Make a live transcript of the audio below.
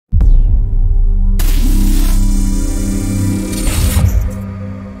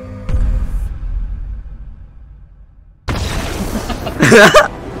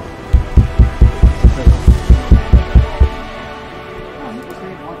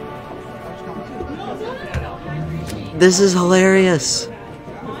This is hilarious.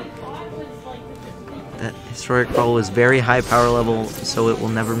 That historic Brawl is very high power level, so it will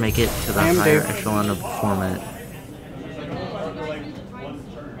never make it to the higher echelon of format.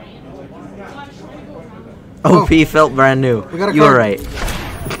 OP felt brand new. You are right.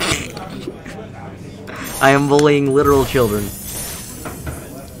 I am bullying literal children.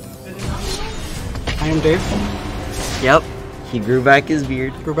 I am Dave. Yep. He grew back his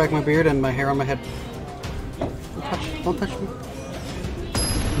beard. Grew back my beard and my hair on my head. Don't touch me.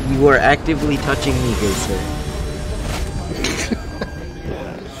 You are actively touching me, good sir.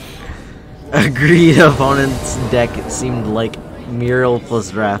 Agreed. Opponent's deck seemed like Mural plus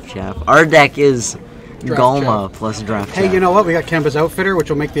Draft Chaff. Our deck is Galma plus Draft Chaff. Hey, you know what? We got Kemba's Outfitter, which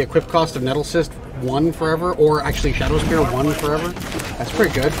will make the equip cost of Nettle Cyst 1 forever, or actually Shadow Spear 1 forever. That's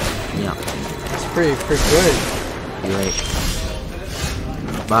pretty good. Yeah. That's pretty good. You're right.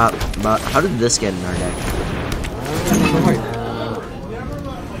 But how did this get in our deck?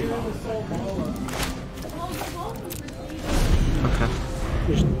 Okay.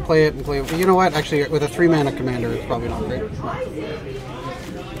 Just play it and play it. You know what? Actually, with a 3-mana commander, it's probably not great.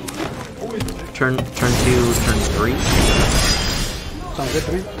 Turn 2, turn 3. Sounds good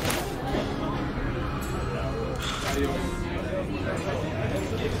to me.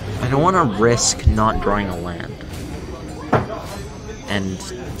 I don't want to risk not drawing a land. And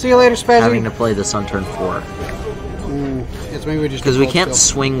see you later, Spazzy. Having to play this on turn 4. Yes, maybe we just because we can't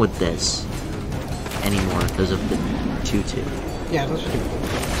swing with this anymore because of the 2/2. Yeah, let's just do it.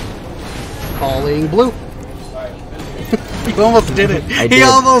 Calling blue. He almost did it. He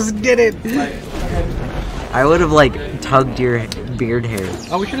almost did it. I would have like tugged your beard hairs.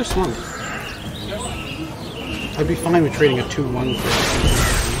 Oh, we should have swung. I'd be fine with trading a 2/1 for.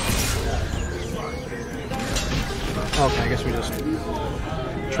 Okay, I guess we just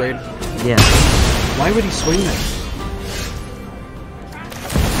trade. Yeah. Why would he swing that?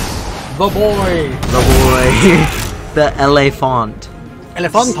 The boy! The boy! The elephant.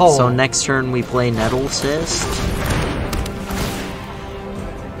 Elefanto! So next turn we play Nettle Cyst.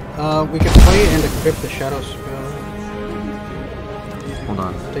 We could play and equip the Shadow Spell. Hold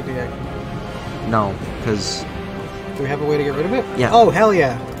on. Take the action. No, because... Do we have a way to get rid of it? Yeah. Oh, hell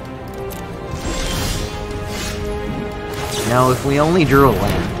yeah! Now if we only drew a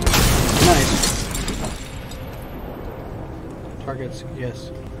land. Nice. Targets,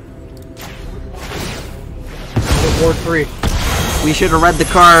 yes. Ward 3. We should have read the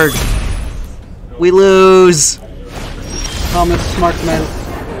card. We lose. Thomas, smart man.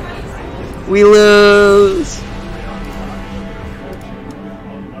 We lose.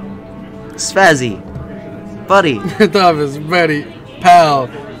 Spazzy. Buddy. Thomas, buddy, pal,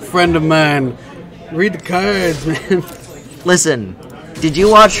 friend of mine. Read the cards, man. Listen, did you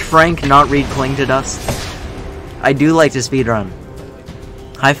watch Frank not read Cling to Dust? I do like to speedrun.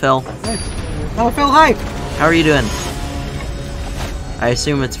 Hi, Phil. Hey. Oh, Phil, hi. How are you doing? I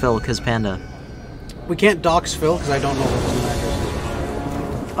assume it's Phil, because Panda. We can't dox Phil, because I don't know what his address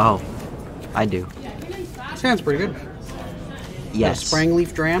is. Oh, I do. Sounds pretty good. Yes. Sprang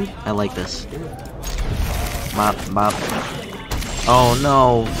leaf dram. I like this. Bop, bop. Oh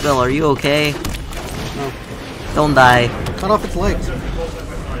no, Phil, are you okay? No. Don't die. Cut off its legs.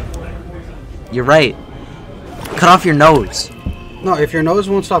 You're right. Cut off your nose. No, if your nose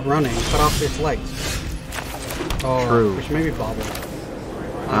won't stop running, cut off its legs. Oh, true. Which maybe bobble.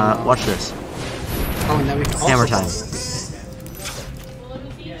 Watch this. Oh, and then we can also Hammer time.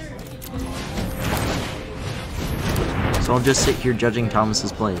 So I'll just sit here judging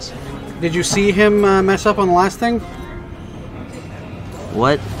Thomas's plays. Did you see him mess up on the last thing?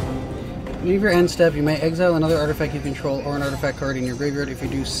 What? Leave your end step. You may exile another artifact you control or an artifact card in your graveyard. If you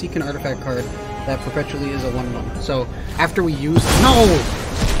do, seek an artifact card that perpetually is a 1/1. So after we use no,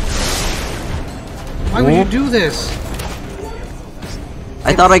 why would you do this?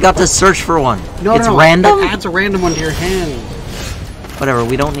 I thought I got to search for one. No, it's no, random. It adds a random one to your hand. Whatever.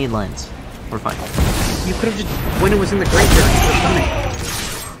 We don't need lands. We're fine. You could have just when it was in the graveyard. You could have done it.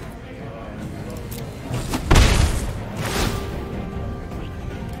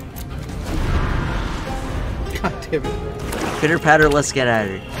 God damn it. Pitter patter, let's get at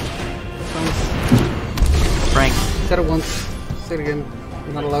it. Frank. Said it once. Say it again.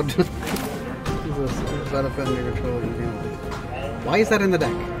 You're not allowed to. Is that offend your controller? You can't. Why is that in the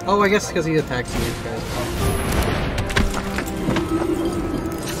deck? Oh, I guess because he attacks these guys.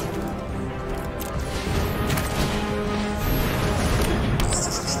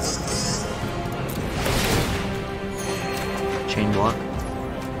 Chain block.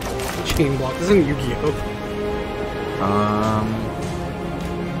 16 block. This isn't Yu-Gi-Oh!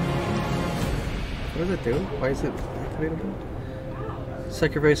 What does it do? Why is it activatable?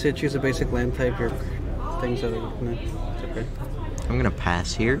 Sacrifice it, choose a basic land type, your things that are... No, it's okay. I'm gonna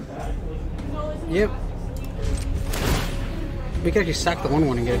pass here. Yep. We can actually sack the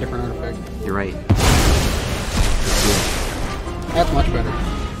 1/1 and get a different artifact. You're right. That's much better.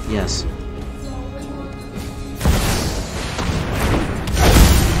 Yes.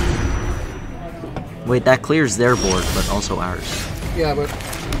 Wait, that clears their board, but also ours. Yeah, but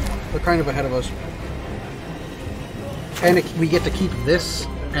they're kind of ahead of us. And we get to keep this,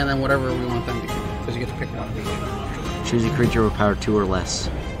 and then whatever we want them to keep. Because you get to pick one of each. Choose a creature with power 2 or less.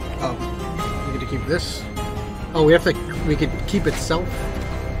 Oh. We get to keep this. Oh, we could keep itself.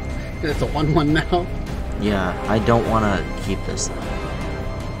 It's a 1/1 now. Yeah, I don't want to keep this though.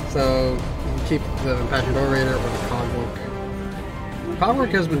 So, you keep the Impassioned Orator or the Cogwork.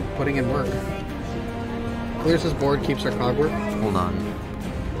 Cogwork has been putting in work. Clears his board, keeps our Cogwork. Hold on.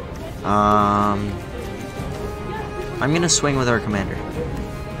 I'm gonna swing with our commander.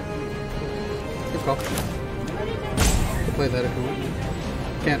 Good call. You can play that if you want.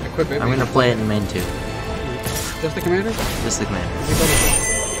 Can't equip it. I'm gonna play it in main 2. Just the commander? Just the commander.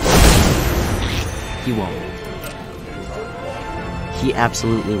 He won't. He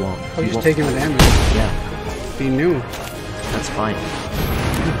absolutely won't. Oh, he's just taking the damage. Yeah. He knew. That's fine.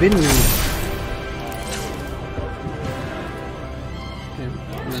 He's been new. Yeah,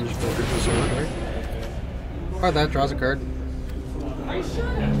 and then just go for the sword, right? Or that draws a card.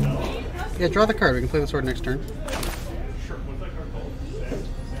 Yeah, draw the card. We can play the sword next turn.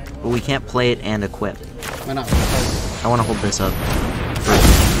 But we can't play it and equip. Why not? I want to hold this up for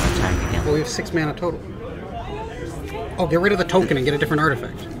attack again. Well, we have 6 mana total. Oh, get rid of the token and get a different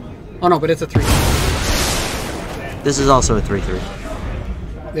artifact. Oh no, but it's a 3. This is also a 3/3.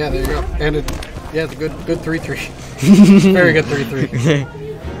 Yeah, there you go. And it's a good 3/3. Very good 3/3.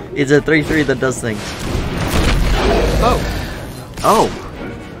 It's a 3/3 that does things. Oh. Oh.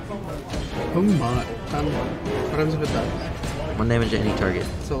 Oh my. What happens if it dies? 1 damage to any target.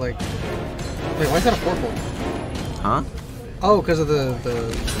 So like, wait, why is that a 4/4? Huh? Oh, because of the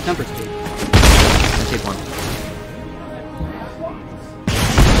temper speed. I take 1.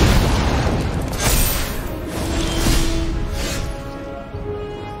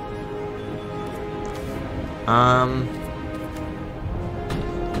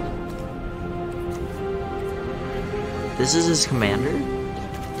 This is his commander?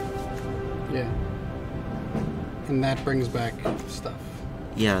 Yeah. And that brings back stuff.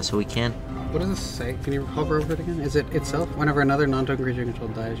 Yeah, so we can't... What does this say? Can you hover over it again? Is it itself? Whenever another non-token creature you control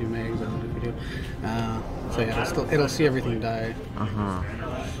dies, you may exile it if you do. So yeah, it'll see everything die. Uh-huh.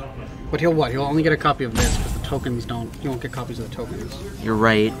 But he'll what? He'll only get a copy of this, but the tokens don't. You won't get copies of the tokens. You're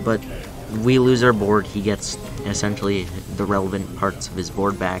right, but we lose our board, he gets essentially the relevant parts of his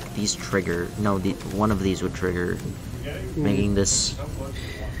board back. These trigger... No, one of these would trigger, making this...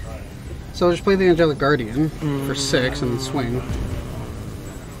 So I'll just play the Angelic Guardian for 6 and then swing.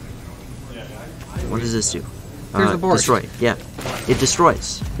 What does this do? Here's the board. Destroy. Yeah. It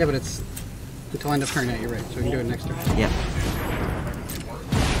destroys. Yeah, but it's until end of turn. Yeah, you're right. So we can do it next turn. Yeah.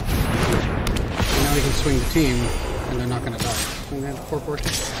 And now we can swing the team, and they're not going to die. Swing that 4/4.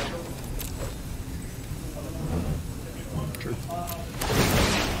 Sure.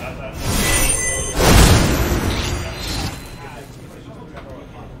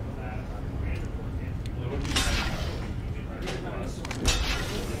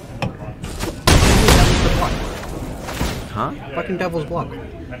 Huh? Fucking Devil's Block. Because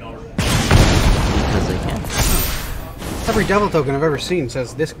they can. Every Devil token I've ever seen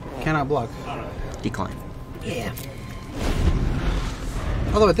says this cannot block. Decline. Yeah.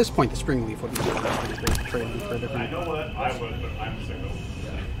 Although at this point the Spring Leaf wouldn't be a trade for a different.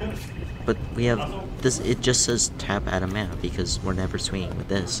 But we have this. It just says tap add a mana because we're never swinging with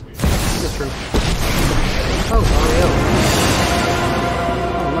this. That's true. Oh, Ariel.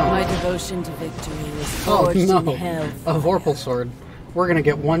 My devotion to victory was forged in hell. A Vorpal Sword. We're gonna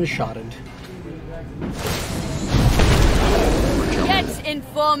get one-shotted. Get in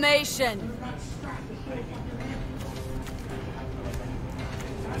formation!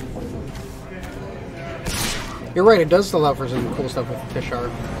 You're right, it does allow for some cool stuff with Tishar.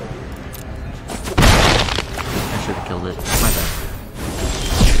 I should have killed it. My bad.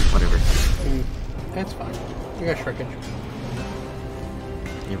 Whatever. That's fine. You got Shrinkage.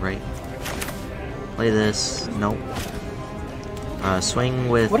 You're right. Play this. Nope. Swing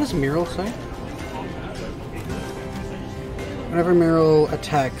with... What does Mural say? Whenever Mural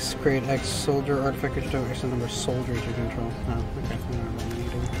attacks, create X soldier artifact creature to X number of soldiers you control. Oh, okay.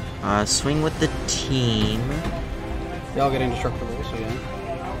 Swing with the team. They all get indestructible, so yeah.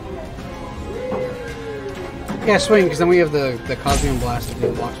 Yeah, swing, because then we have the Cosmium Blast that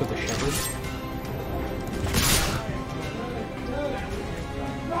deal blocks with the Shepherd.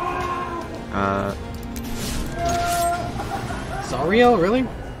 Zariel, really?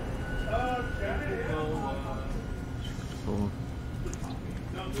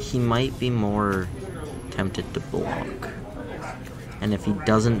 He might be more tempted to block. And if he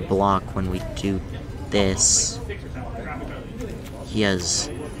doesn't block when we do this, he has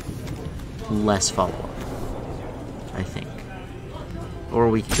less follow-up, I think. Or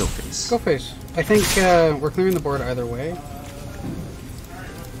we could go face. Go face. I think we're clearing the board either way.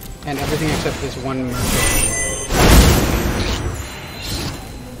 And everything except this one Merfolk.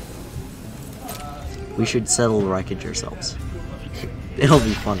 We should settle wreckage ourselves. It'll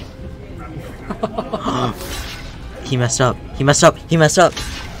be funny. He messed up. He messed up. He messed up.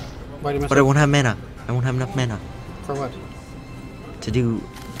 Why do you mess But up? I won't have mana. I won't have enough mana For what? to do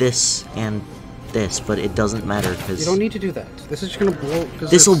this and this, but it doesn't matter because You don't need to do that. This is just gonna blow.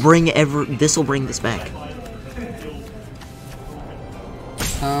 this will bring this back.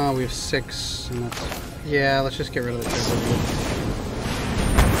 We have 6. And that's, yeah, let's just get rid of the Shepherd.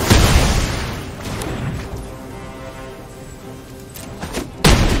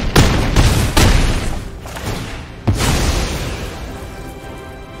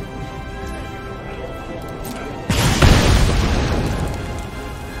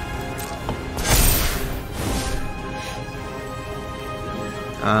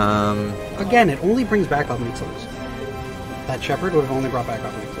 Again, it only brings back Opening Souls. That Shepherd would have only brought back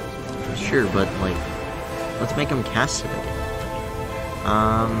Opening Souls. Sure, but like, let's make him cast it.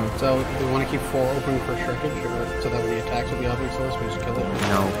 So we want to keep 4 open for Shrinkage, so that when he attacks with the Opening Souls, we just kill it.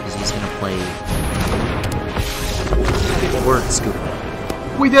 No, because he's gonna play Word Scoop.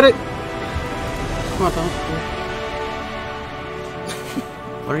 We did it! Come on, Tom.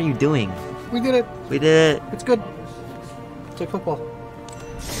 What are you doing? We did it! We did it. It's good. It's like football.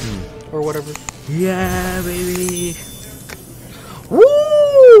 Or whatever. Yeah, baby.